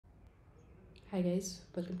Hi guys,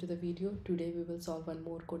 welcome to the video. Today we will solve one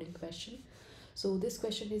more coding question. So this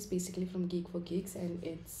question is basically from Geek for Geeks, and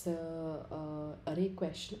it's array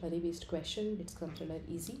question, array based question. It's considered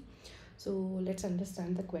easy. So let's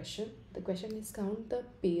understand the question. The question is count the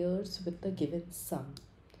pairs with the given sum.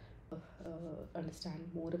 Understand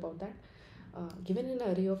more about that. Given an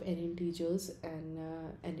array of n integers and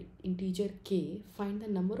an integer k, find the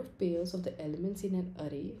number of pairs of the elements in an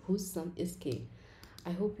array whose sum is k.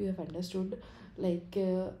 I hope you have understood.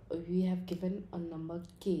 We have given a number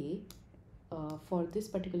k. For this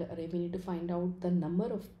particular array, we need to find out the number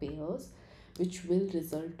of pairs which will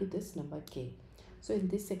result to this number k. So in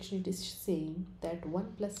this section, it is saying that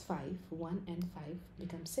 1 plus 5, 1 and 5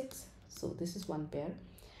 become 6. So this is one pair,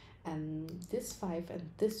 and this 5 and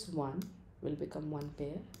this 1 will become one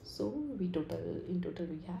pair. So in total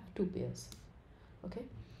we have two pairs. Okay,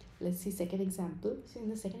 let's see second example. So in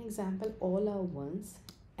the second example, all are ones,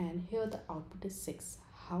 and here the output is 6.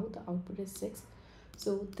 How the output is 6?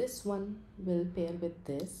 So this one will pair with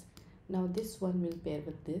this. Now this one will pair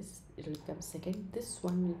with this. It will become second. This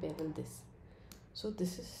one will pair with this. So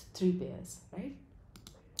this is 3 pairs, right?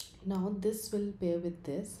 Now this will pair with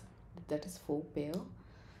this. That is 4 pair.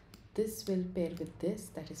 This will pair with this.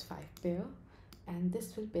 That is 5 pair. And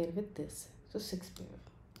this will pair with this. So 6 pair.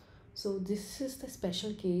 So this is the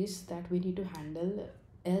special case that we need to handle,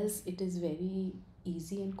 else it is very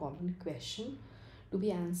easy and common question to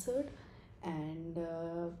be answered, and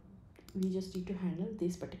we just need to handle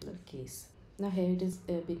this particular case. Now here it is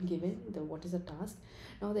been given what is the task.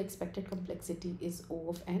 Now the expected complexity is O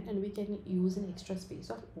of n, and we can use an extra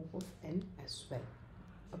space of O of n as well.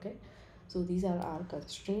 Okay, so these are our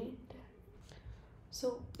constraint.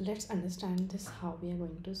 So let's understand this, how we are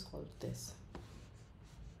going to solve this.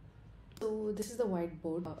 So this is the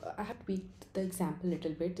whiteboard. I have tweaked the example a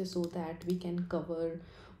little bit so that we can cover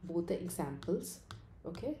both the examples.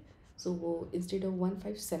 Okay, so instead of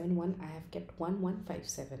 1571, I have kept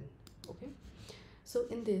 1157. Okay, so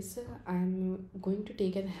in this I'm going to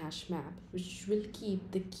take a hash map which will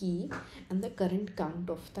keep the key and the current count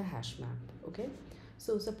of the hash map. Okay,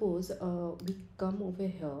 so suppose we come over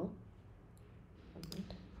here.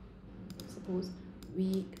 Suppose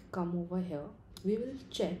we come over here, we will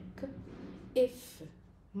check if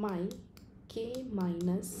my k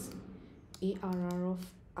minus arr of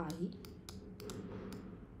I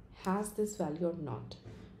has this value or not.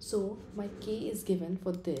 So my k is given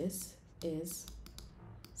for this is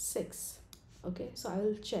 6. Okay, so I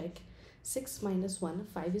will check 6 minus 1,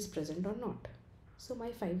 5 is present or not. So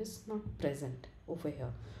my 5 is not present over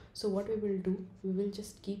here. So what we will do, we will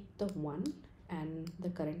just keep the 1 and the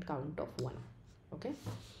current count of 1. Okay,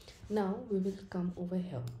 now we will come over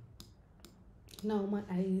here. Now my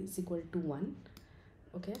I is equal to 1.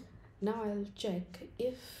 Okay, now I'll check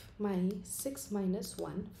if my 6 minus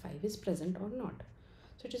 1, 5 is present or not.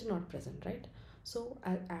 So it is not present, right? So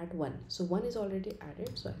I'll add 1. So 1 is already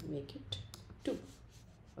added, so I'll make it 2.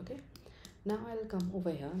 Okay, now I'll come over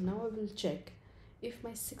here. Now I will check if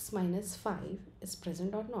my 6 minus 5 is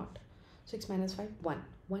present or not. 6 minus 5, 1.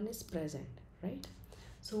 1 is present, right?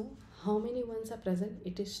 So how many ones are present?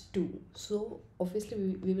 It is 2. So obviously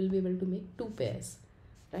we will be able to make 2 pairs,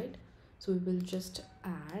 right? So we will just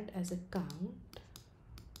add as a count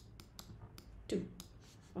 2.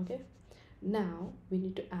 Okay, now we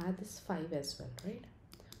need to add this 5 as well, right?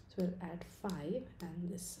 So we'll add 5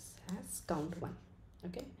 and this has count 1.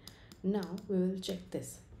 Okay, now we will check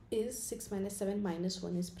this. Is 6 minus 7 minus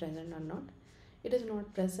 1 is present or not? It is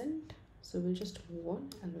not present, so we'll just move on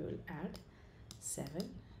and we will add 7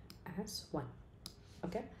 as 1.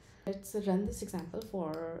 Okay, let's run this example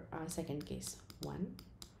for our second case. 1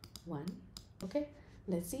 1. Okay,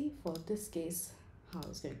 let's see for this case how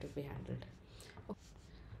it's going to be handled.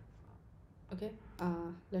 Okay,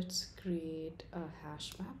 let's create a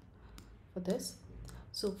hash map for this.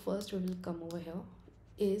 So first we will come over here.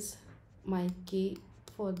 Is my k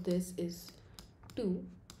for this is 2.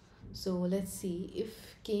 So let's see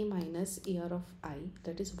if k minus ar of I,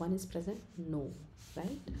 that is 1, is present. No,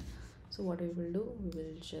 right? So what we will do, we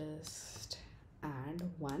will just add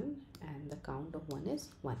 1 and the count of 1 is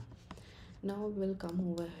 1. Now we will come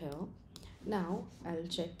over here. Now I'll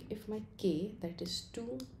check if my k, that is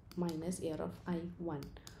 2 minus ar of I, 1,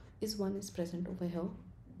 is 1 is present over here.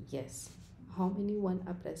 Yes. How many 1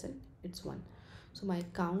 are present? It's 1. So my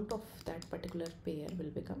count of that particular pair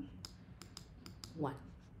will become 1.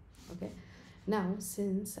 Okay, now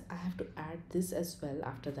since I have to add this as well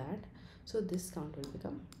after that, so this count will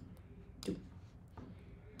become 2.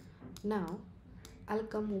 Now I'll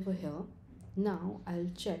come over here. Now I'll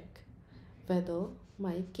check whether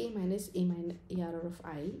my k minus a minus arr of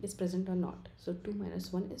I is present or not. So 2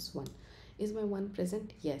 minus 1 is 1. Is my 1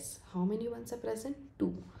 present? Yes. How many ones are present?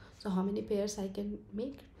 2. So how many pairs I can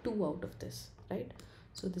make? 2 out of this, right?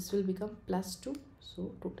 So this will become plus 2.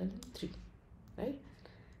 So total 3, right?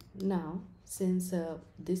 Now since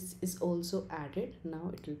this is also added,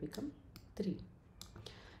 now it will become 3.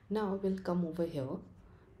 Now we'll come over here.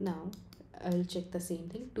 Now I will check the same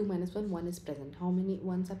thing. 2 minus 1, 1 is present. How many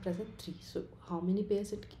ones are present? 3. So how many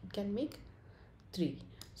pairs it can make? 3.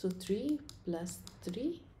 So 3 plus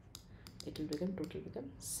 3, it will become, total become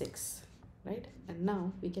 6, right? And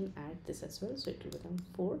now we can add this as well, so it will become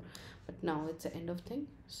 4. But now it's the end of thing,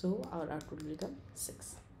 so our output will become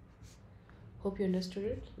 6. Hope you understood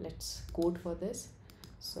it. Let's code for this.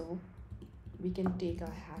 So we can take a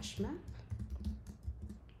hash map.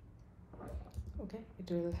 Okay,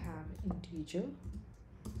 it will have integer,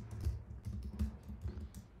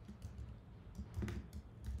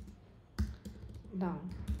 now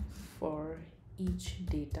for each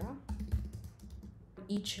data,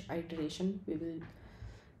 each iteration, we will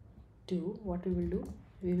do what we will do.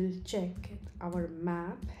 We will check our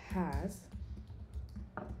map has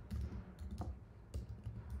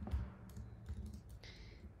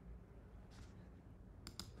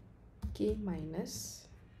k minus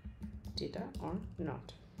data or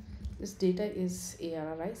not. This data is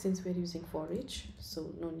ARRI since we are using for each,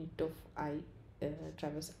 so no need of I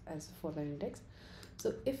traverse as for the index.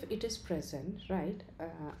 So if it is present, right,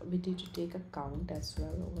 we need to take a count as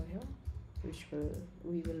well over here, which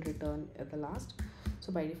we will return at the last.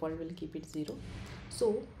 So by default we'll keep it 0.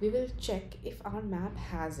 So we will check if our map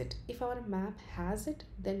has it. If our map has it,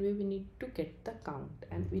 then we will need to get the count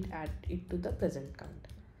and we'll add it to the present count.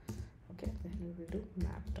 Okay, then we will do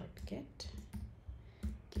map.get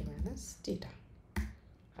k minus data.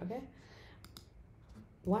 Okay,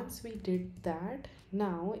 once we did that,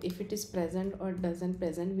 now if it is present or doesn't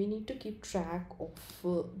present, we need to keep track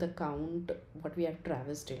of the count what we have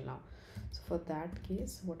traversed till now. So for that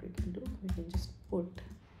case, what we can do, we can just put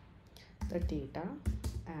the data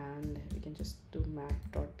and we can just do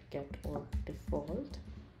map.get or default.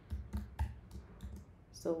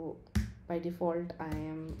 So by default I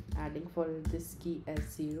am adding for this key as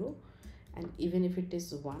 0, and even if it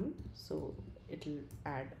is 1, so it will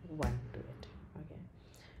add 1 to it. Okay,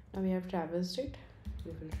 now we have traversed it,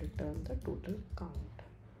 we will return the total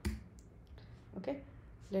count. Okay,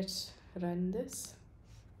 let's run this.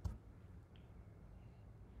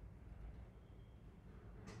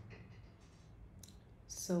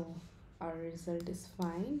 So our result is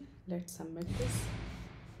fine. Let's submit this.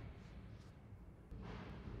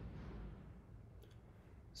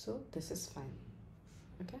 So this is fine.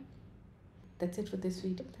 Okay, that's it for this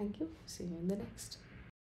video. Thank you. See you in the next.